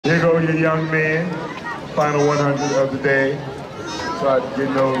Here go your young men. Final 100 of the day. Start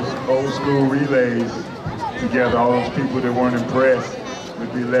getting those old school relays together. All those people that weren't impressed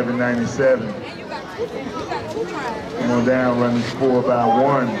with the 1197. Come on down, running 4 by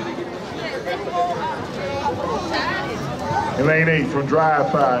 1. In lane 8 from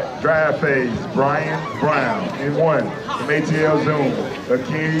drive phase, Brian Brown. In 1 from ATL Zoom,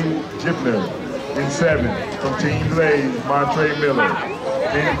 Okem Jibnor. In 7 from Team Blaze, Montre Miller.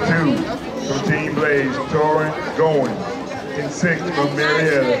 In 2 from Team Blaze, Torrent Goins. In 6 from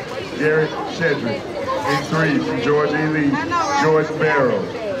Marietta, Garrett Shedrick. In 3 from Georgia Elit, George Barrow.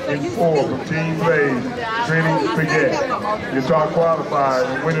 In 4 from Team Blaze, Trini Feggett. Your top qualifier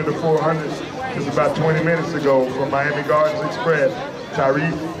and winner the 400 just about 20 minutes ago from Miami Gardens Express,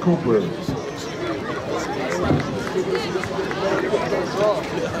 Tyrese Cooper.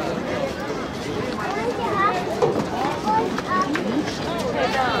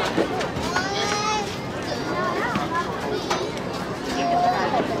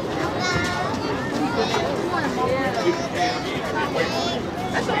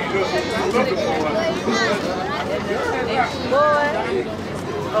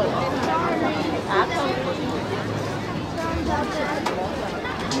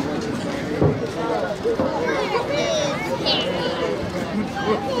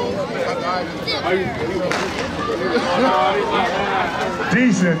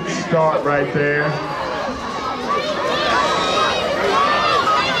 Decent start right there.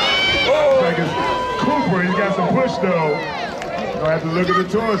 Looks like it's Cooper, he's got some push though. Gonna have to look at the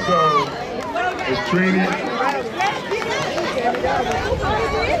torso. It's Trini.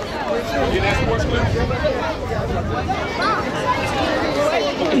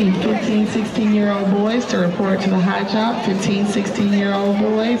 15, 16-year-old boys to report to the high jump. 15, 16-year-old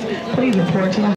boys, please report to the